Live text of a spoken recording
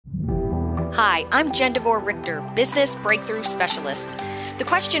Hi, I'm Jen DeVore Richter, Business Breakthrough Specialist. The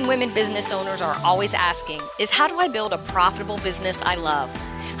question women business owners are always asking is, how do I build a profitable business I love?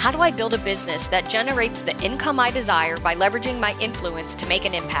 How do I build a business that generates the income I desire by leveraging my influence to make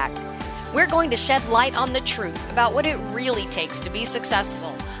an impact? We're going to shed light on the truth about what it really takes to be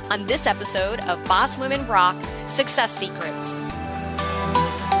successful on this episode of Boss Women Rock Success Secrets.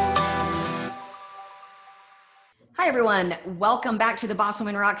 Hi, everyone. Welcome back to the Boss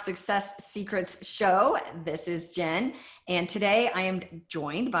Women Rock Success Secrets show. This is Jen, and today I am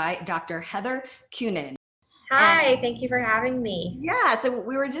joined by Dr. Heather Kunin. Hi, thank you for having me. Yeah, so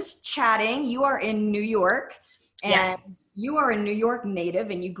we were just chatting. You are in New York, and Yes. You are a New York native,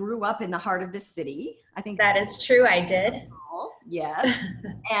 and you grew up in the heart of the city. I think That is true, I did. Yes.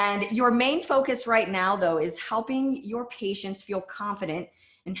 And your main focus right now, though, is helping your patients feel confident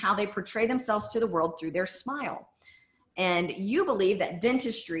in how they portray themselves to the world through their smile. And you believe that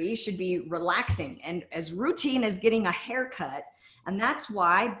dentistry should be relaxing and as routine as getting a haircut. And that's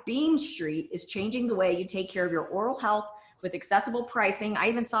why Beam Street is changing the way you take care of your oral health with accessible pricing. I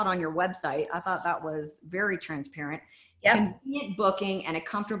even saw it on your website. I thought that was very transparent. Yep. Convenient booking and a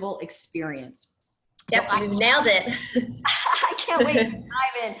comfortable experience. Yep, So you've nailed it. I can't wait to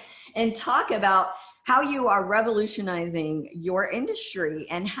dive in and talk about how you are revolutionizing your industry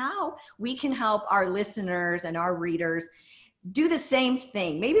and how we can help our listeners and our readers do the same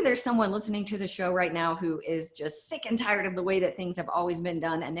thing. Maybe there's someone listening to the show right now who is just sick and tired of the way that things have always been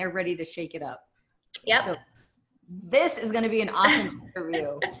done, and they're ready to shake it up. Yep. So this is going to be an awesome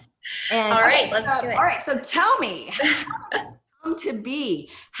interview. And all right, let's do it. All right, so tell me, how did this come to be?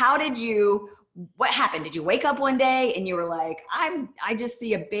 What happened? Did you wake up one day and you were like, I just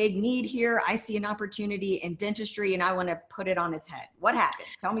see a big need here. I see an opportunity in dentistry and I want to put it on its head. What happened?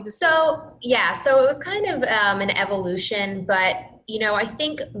 Tell me the story. So it was kind of an evolution, but I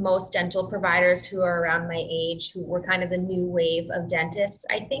think most dental providers who are around my age, who were kind of the new wave of dentists,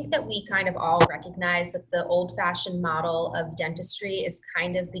 I think that we kind of all recognize that the old-fashioned model of dentistry is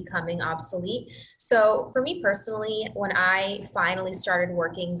kind of becoming obsolete. So for me personally, when I finally started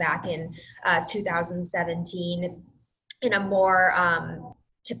working back in 2017 in a more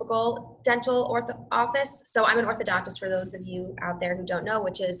typical dental office. So I'm an orthodontist, for those of you out there who don't know,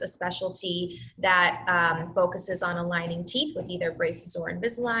 which is a specialty that focuses on aligning teeth with either braces or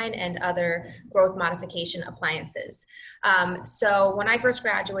Invisalign and other growth modification appliances. So when I first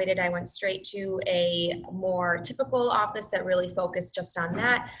graduated, I went straight to a more typical office that really focused just on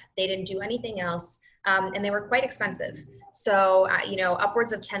that. They didn't do anything else. And they were quite expensive. So,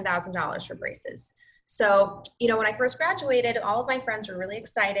 upwards of $10,000 for braces. So, when I first graduated, all of my friends were really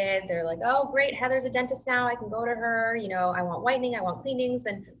excited. They're like, oh, great, Heather's a dentist now. I can go to her. I want whitening, I want cleanings.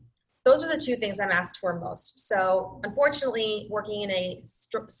 And those are the two things I'm asked for most. So unfortunately, working in a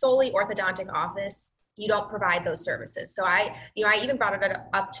solely orthodontic office, you don't provide those services. So I even brought it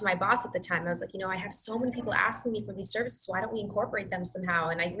up to my boss at the time. I was like, I have so many people asking me for these services. Why don't we incorporate them somehow?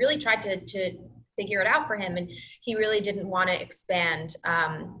 And I really tried to figure it out for him. And he really didn't want to expand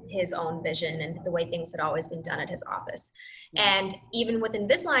his own vision and the way things had always been done at his office. And even with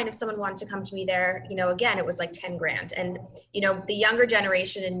Invisalign, if someone wanted to come to me there, again, it was like 10 grand. And, the younger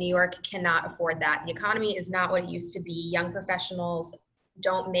generation in New York cannot afford that. The economy is not what it used to be. Young professionals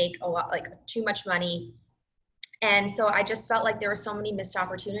don't make too much money. And so I just felt like there were so many missed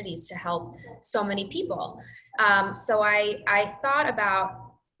opportunities to help so many people. So I thought about,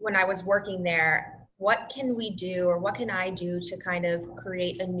 when I was working there, what can we do, or what can I do to kind of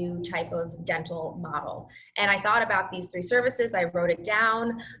create a new type of dental model? And I thought about these 3 services. I wrote it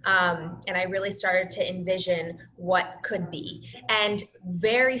down, and I really started to envision what could be. And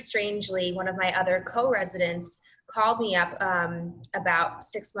very strangely, one of my other co-residents called me up about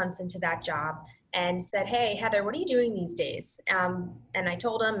 6 months into that job and said, hey, Heather, what are you doing these days? And I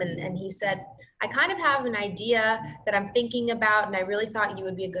told him, and he said, I kind of have an idea that I'm thinking about, and I really thought you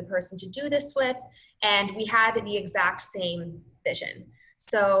would be a good person to do this with. And we had the exact same vision.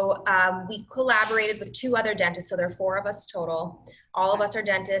 So we collaborated with 2 other dentists. So there are 4 of us total. All of us are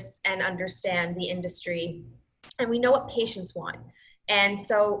dentists and understand the industry, and we know what patients want. And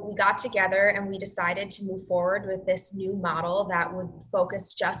so we got together and we decided to move forward with this new model that would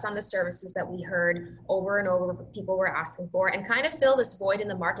focus just on the services that we heard over and over people were asking for, and kind of fill this void in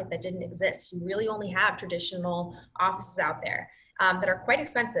the market that didn't exist. You really only have traditional offices out there that are quite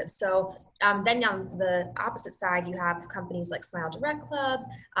expensive. So then on the opposite side, you have companies like Smile Direct Club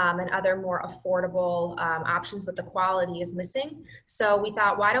and other more affordable options, but the quality is missing. So we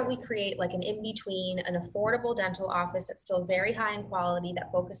thought, why don't we create like an in-between, an affordable dental office that's still very high in quality,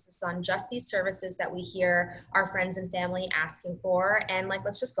 that focuses on just these services that we hear our friends and family asking for, and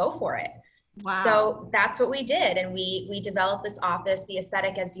let's just go for it. Wow. So that's what we did. And we developed this office. The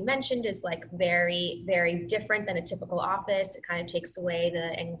aesthetic, as you mentioned, is like very, very different than a typical office. It kind of takes away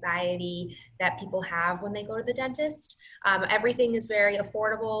the anxiety that people have when they go to the dentist. Everything is very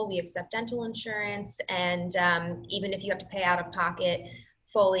affordable. We accept dental insurance. And even if you have to pay out of pocket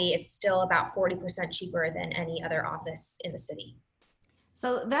fully, it's still about 40% cheaper than any other office in the city.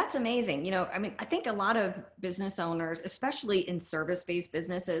 So that's amazing. I mean, I think a lot of business owners, especially in service-based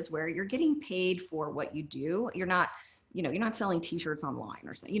businesses where you're getting paid for what you do, you're not selling t-shirts online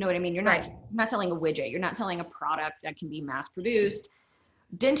or something. You know what I mean? Right, You're not selling a widget. You're not selling a product that can be mass produced.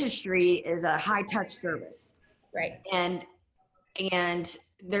 Dentistry is a high touch service. right. And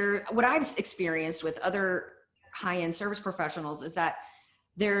what I've experienced with other high-end service professionals is that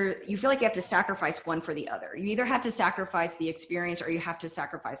you feel like you have to sacrifice one for the other. You either have to sacrifice the experience or you have to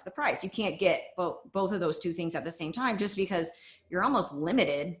sacrifice the price. You can't get both of those two things at the same time, just because you're almost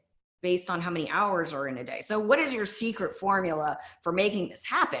limited based on how many hours are in a day. So what is your secret formula for making this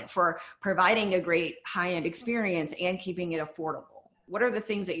happen, for providing a great high-end experience and keeping it affordable? What are the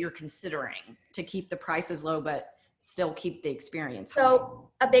things that you're considering to keep the prices low but still keep the experience high? So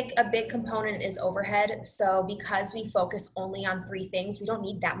a big component is overhead. So because we focus only on three things, we don't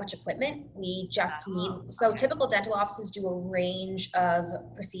need that much equipment. We just need, so Okay. typical dental offices do a range of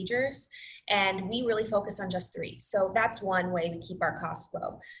procedures, and we really focus on just three. So that's one way to keep our costs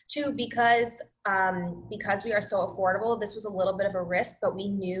low. Two, because we are so affordable, this was a little bit of a risk, but we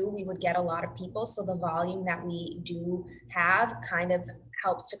knew we would get a lot of people. So the volume that we do have kind of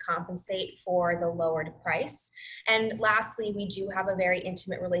helps to compensate for the lowered price. And lastly, we do have a very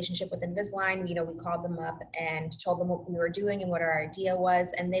intimate relationship with Invisalign. We called them up and told them what we were doing and what our idea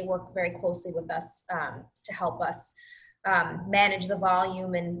was, and they work very closely with us to help us manage the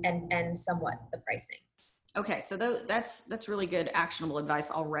volume and somewhat the pricing. Okay, so that's really good actionable advice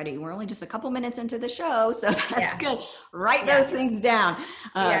already. We're only just a couple minutes into the show, so that's Yeah. good. Write Yeah. those things down.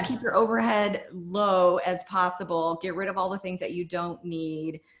 Yeah. Keep your overhead low as possible. Get rid of all the things that you don't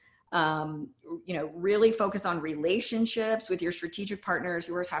need. Really focus on relationships with your strategic partners.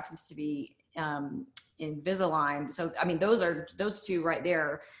 Yours happens to be Invisalign. So, I mean, those two right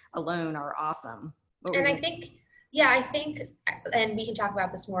there alone are awesome. What were And you I gonna say? think, yeah, I think, and we can talk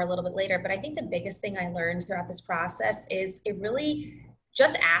about this more a little bit later, but I think the biggest thing I learned throughout this process is it really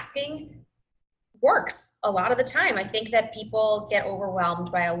just asking works a lot of the time. I think that people get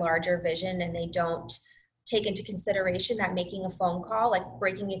overwhelmed by a larger vision and they don't take into consideration that making a phone call, like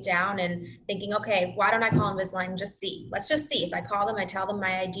breaking it down and thinking, okay, why don't I call Invisalign and just see? Let's just see. If I call them, I tell them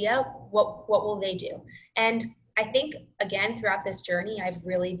my idea, what will they do? And I think, again, throughout this journey, I've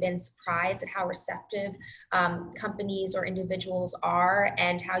really been surprised at how receptive companies or individuals are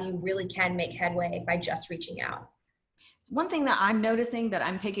and how you really can make headway by just reaching out. One thing that I'm noticing that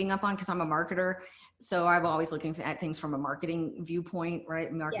I'm picking up on, because I'm a marketer, so I'm always looking at things from a marketing viewpoint,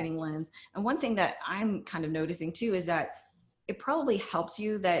 right? Marketing Yes. lens. And one thing that I'm kind of noticing too is that it probably helps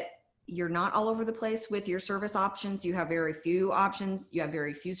you that you're not all over the place with your service options. You have very few options. You have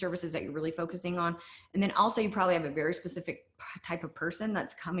very few services that you're really focusing on. And then also you probably have a very specific type of person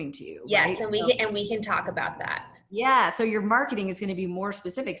that's coming to you, right? Yes, and we can talk about that. Yeah. So your marketing is going to be more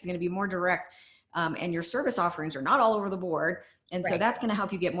specific. It's going to be more direct. And your service offerings are not all over the board. And so Right. that's going to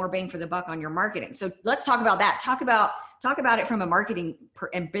help you get more bang for the buck on your marketing. So let's talk about that. Talk about it from a marketing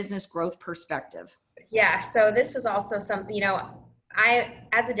and business growth perspective. Yeah, so this was also something,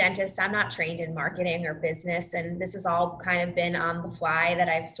 as a dentist, I'm not trained in marketing or business, and this has all kind of been on the fly that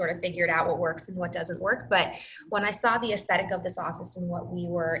I've sort of figured out what works and what doesn't work. But when I saw the aesthetic of this office and what we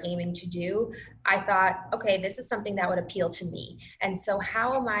were aiming to do, I thought, okay, this is something that would appeal to me. And so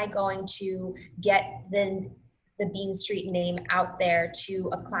how am I going to get the Beam Street name out there to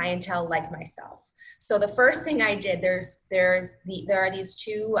a clientele like myself? So the first thing I did, there are these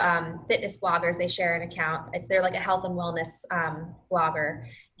two fitness bloggers. They share an account. They're like a health and wellness blogger,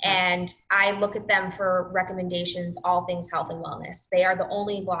 and I look at them for recommendations, all things health and wellness. They are the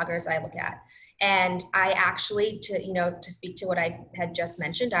only bloggers I look at. And I actually, to speak to what I had just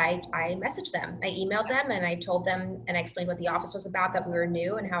mentioned, I messaged them. I emailed them and I told them and I explained what the office was about, that we were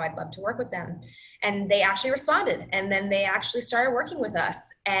new and how I'd love to work with them. And they actually responded. And then they actually started working with us.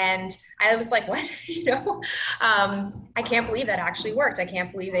 And I was like, what? I can't believe that actually worked. I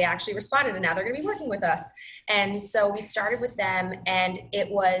can't believe they actually responded and now they're going to be working with us. And so we started with them and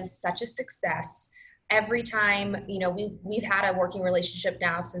it was such a success. Every time, we've had a working relationship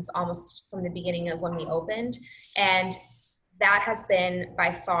now since almost from the beginning of when we opened. And that has been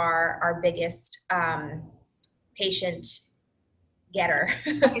by far our biggest patient getter.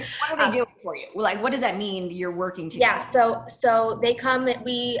 Okay, so what are they doing for you? Like, what does that mean? You're working together? Yeah. So they come,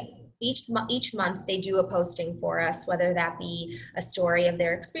 each month they do a posting for us, whether that be a story of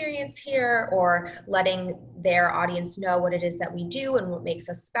their experience here or letting their audience know what it is that we do and what makes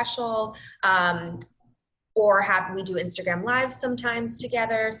us special. Or we do Instagram lives sometimes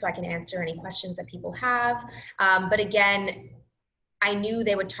together, so I can answer any questions that people have. But again, I knew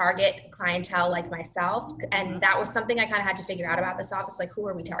they would target clientele like myself. And that was something I kind of had to figure out about this office, like who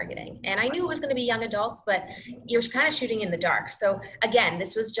are we targeting? And I knew it was going to be young adults, but you're kind of shooting in the dark. So again,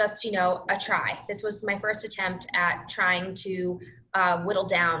 this was just, a try. This was my first attempt at trying to whittle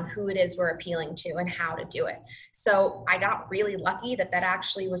down who it is we're appealing to and how to do it. So I got really lucky that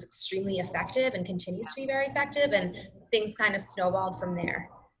actually was extremely effective and continues to be very effective, and things kind of snowballed from there.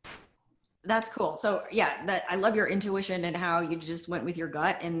 That's cool. So yeah, I love your intuition and how you just went with your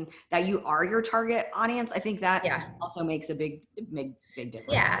gut and that you are your target audience. I think that also makes a big difference.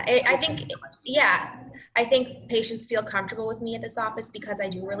 Yeah, I think patients feel comfortable with me at this office because I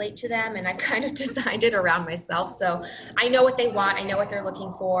do relate to them, and I've kind of designed it around myself. So I know what they want. I know what they're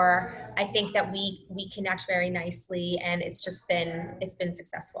looking for. I think that we connect very nicely, and it's been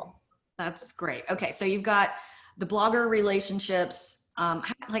successful. That's great. Okay. So you've got the blogger relationships.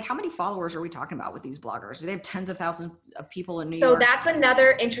 How many followers are we talking about with these bloggers? Do they have tens of thousands of people in New York? So that's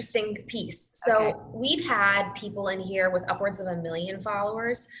another interesting piece. So we've had people in here with upwards of 1 million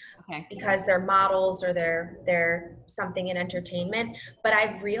followers because they're models or they're something in entertainment. But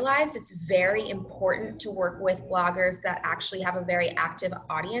I've realized it's very important to work with bloggers that actually have a very active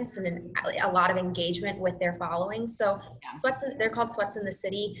audience and a lot of engagement with their following. So they're called Sweats in the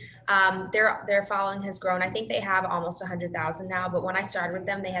City. Their following has grown. I think they have almost 100,000 now, but when I started with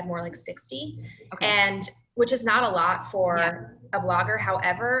them, they had more like 60, and which is not a lot for a blogger.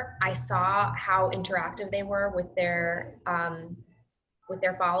 However, I saw how interactive they were with their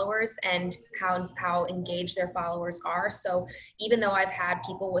followers and how engaged their followers are. So even though I've had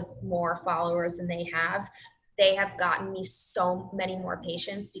people with more followers than they have gotten me so many more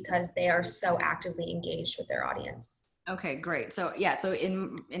patients because they are so actively engaged with their audience. Okay, great. So so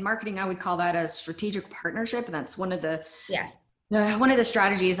in marketing, I would call that a strategic partnership. And that's one of the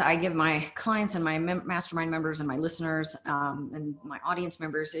strategies I give my clients and my mastermind members and my listeners and my audience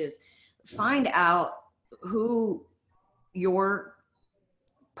members is find out who your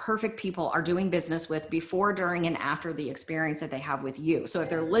perfect people are doing business with before, during, and after the experience that they have with you. So if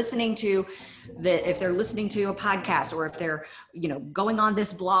they're listening to a podcast, or if they're, going on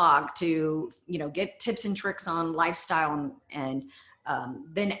this blog to, get tips and tricks on lifestyle and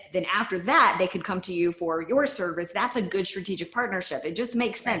then after that, they could come to you for your service. That's a good strategic partnership. It just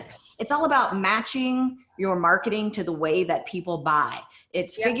makes sense. It's all about matching your marketing to the way that people buy.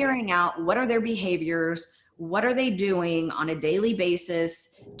 It's figuring out what are their behaviors, what are they doing on a daily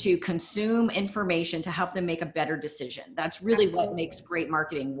basis to consume information to help them make a better decision. That's really what makes great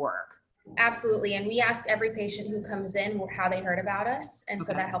marketing work. Absolutely. And we ask every patient who comes in how they heard about us. And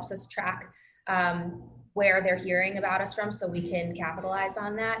so that helps us track where they're hearing about us from, so we can capitalize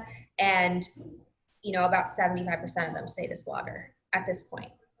on that. And, about 75% of them say this blogger at this point.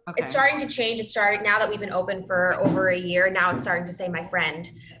 It's starting to change. It started now that we've been open for over a year. Now it's starting to say my friend,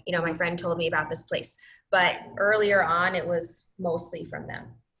 my friend told me about this place. But earlier on, it was mostly from them.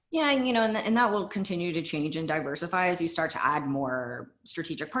 Yeah, and that will continue to change and diversify as you start to add more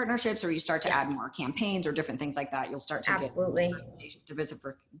strategic partnerships, or you start to add more campaigns or different things like that. You'll start to get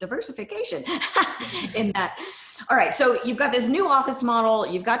diversification in that. All right, so you've got this new office model,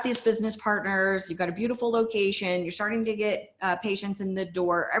 you've got these business partners, you've got a beautiful location, you're starting to get patients in the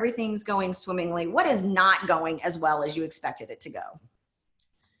door, everything's going swimmingly. What is not going as well as you expected it to go?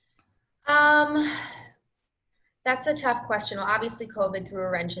 That's a tough question. Well, obviously COVID threw a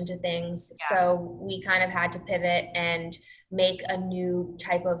wrench into things. So we kind of had to pivot and make a new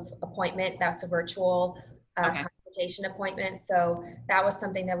type of appointment. That's a virtual consultation appointment. So that was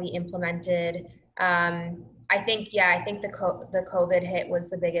something that we implemented. I think the COVID hit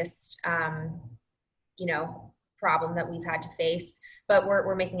was the biggest, problem that we've had to face, but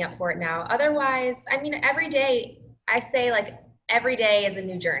we're making up for it now. Otherwise, every day I say every day is a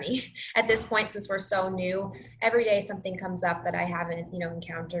new journey at this point, since we're so new. Every day something comes up that I haven't,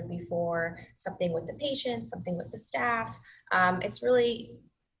 encountered before, something with the patient, something with the staff. It's really,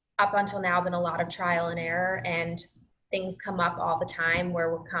 up until now, been a lot of trial and error, and things come up all the time where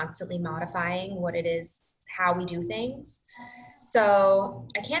we're constantly modifying what it is, how we do things. So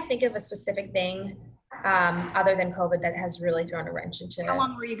I can't think of a specific thing other than COVID that has really thrown a wrench into it. How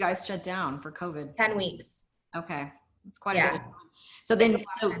long were you guys shut down for COVID? 10 weeks. Okay. It's quite a bit. So then,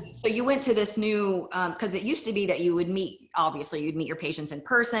 so you went to this new, because it used to be that you'd meet your patients in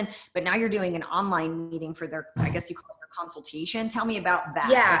person, but now you're doing an online meeting for I guess you call it their consultation. Tell me about that.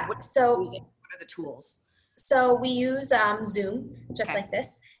 Yeah. Like, So what are the tools? So we use Zoom, just like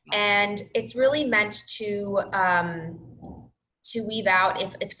this, and it's really meant to weave out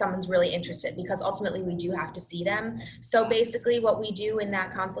if someone's really interested, because ultimately we do have to see them. So basically what we do in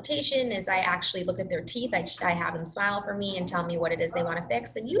that consultation is I actually look at their teeth. I have them smile for me and tell me what it is they want to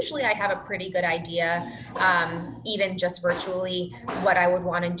fix. And usually I have a pretty good idea, even just virtually, what I would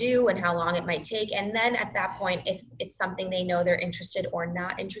want to do and how long it might take. And then at that point, if it's something they know they're interested or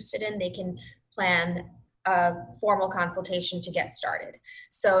not interested in, they can plan a formal consultation to get started.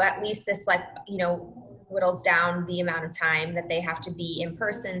 So at least this, like, whittles down the amount of time that they have to be in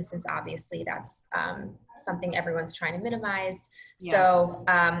person, since obviously that's something everyone's trying to minimize. Yes. So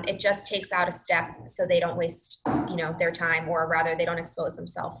it just takes out a step so they don't waste, their time, or rather they don't expose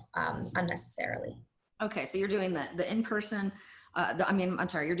themselves unnecessarily. Okay. So you're doing the in-person,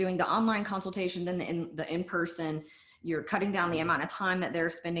 you're doing the online consultation, then the in-person, you're cutting down the amount of time that they're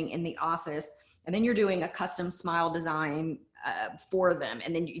spending in the office. And then you're doing a custom smile design for them.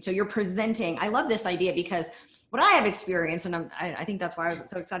 And then, so you're presenting, I love this idea, because what I have experienced, and I think that's why I was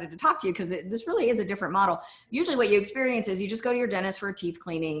so excited to talk to you, because this really is a different model. Usually what you experience is you just go to your dentist for a teeth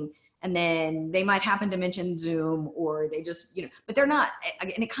cleaning, and then they might happen to mention Zoom, or they just, but they're not,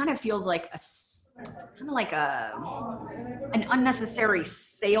 and it kind of feels like an unnecessary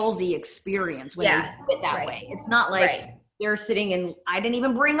salesy experience when they do it that way. It's not like they're sitting and I didn't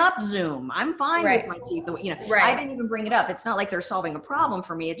even bring up Zoom. I'm fine with my teeth. I didn't even bring it up. It's not like they're solving a problem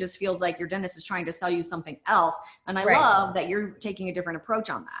for me. It just feels like your dentist is trying to sell you something else. And I love that you're taking a different approach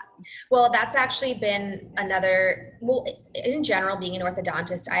on that. Well, that's actually been in general, being an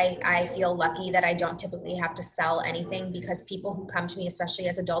orthodontist, I feel lucky that I don't typically have to sell anything, because people who come to me, especially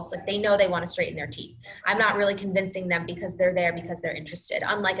as adults, like, they know they want to straighten their teeth. I'm not really convincing them, because they're there because they're interested,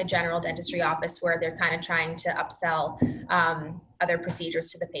 unlike a general dentistry office where they're kind of trying to upsell other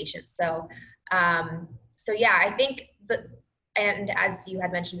procedures to the patients. So yeah, I think and as you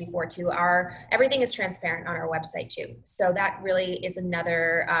had mentioned before too, everything is transparent on our website too. So that really is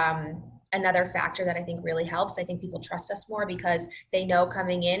another factor that I think really helps. I think people trust us more because they know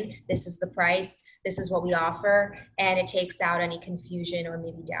coming in, this is the price, this is what we offer, and it takes out any confusion or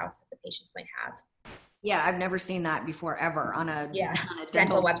maybe doubts that the patients might have. Yeah, I've never seen that before ever on a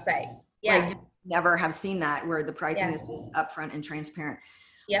dental website. Yeah. Never have seen that, where the pricing is just upfront and transparent.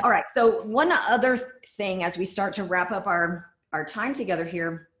 Yep. All right. So one other thing, as we start to wrap up our time together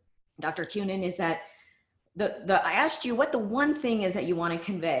here, Dr. Kunin, is that I asked you what the one thing is that you want to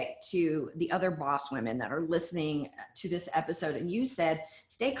convey to the other boss women that are listening to this episode. And you said,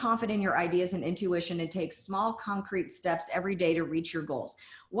 stay confident in your ideas and intuition, and take small, concrete steps every day to reach your goals.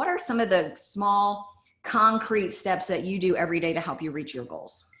 What are some of the small, concrete steps that you do every day to help you reach your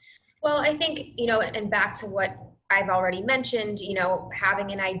goals? Well, I think, and back to what I've already mentioned,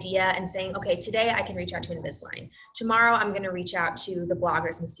 having an idea and saying, okay, today I can reach out to Invisalign. Tomorrow I'm going to reach out to the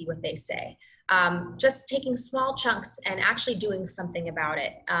bloggers and see what they say. Just taking small chunks and actually doing something about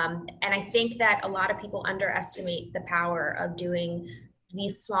it. And I think that a lot of people underestimate the power of doing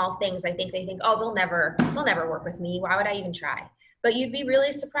these small things. I think they think, oh, they'll never work with me. Why would I even try? But you'd be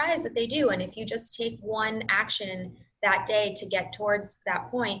really surprised that they do. And if you just take one action that day to get towards that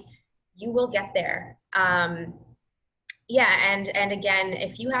point, you will get there. And again,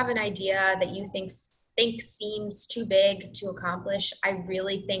 if you have an idea that you think seems too big to accomplish, I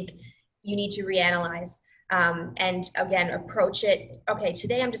really think you need to reanalyze. And again, approach it. Okay,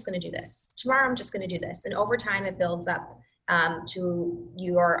 today I'm just going to do this. Tomorrow I'm just going to do this. And over time, it builds up to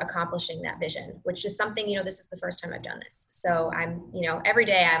your accomplishing that vision, which is something, this is the first time I've done this. So I'm, every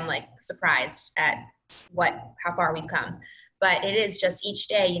day I'm like surprised at how far we've come. But it is just each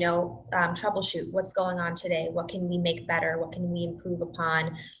day, troubleshoot what's going on today. What can we make better? What can we improve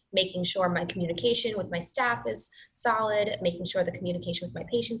upon? Making sure my communication with my staff is solid, making sure the communication with my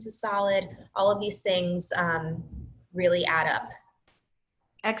patients is solid. All of these things really add up.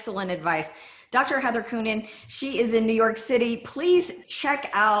 Excellent advice. Dr. Heather Kunin, she is in New York City. Please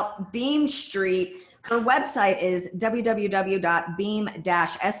check out Beam Street. Her website is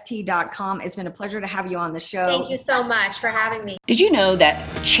www.beam-st.com. It's been a pleasure to have you on the show. Thank you so much for having me. Did you know that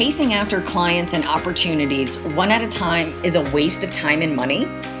chasing after clients and opportunities one at a time is a waste of time and money?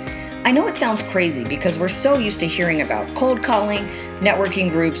 I know it sounds crazy because we're so used to hearing about cold calling, networking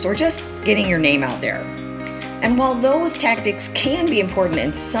groups, or just getting your name out there. And while those tactics can be important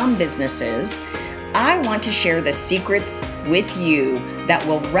in some businesses, I want to share the secrets with you that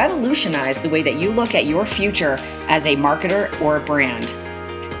will revolutionize the way that you look at your future as a marketer or a brand.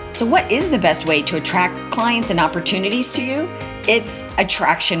 So what is the best way to attract clients and opportunities to you? It's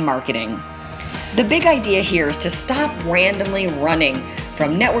attraction marketing. The big idea here is to stop randomly running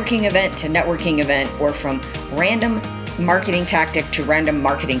from networking event to networking event or from random marketing tactic to random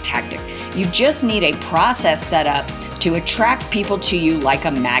marketing tactic. You just need a process set up to attract people to you like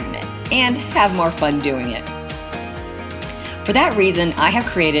a magnet and have more fun doing it. For that reason, I have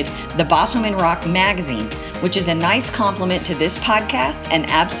created the Boss Women Rock magazine, which is a nice complement to this podcast and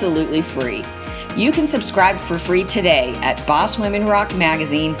absolutely free. You can subscribe for free today at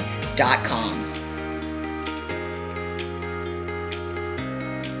bosswomenrockmagazine.com.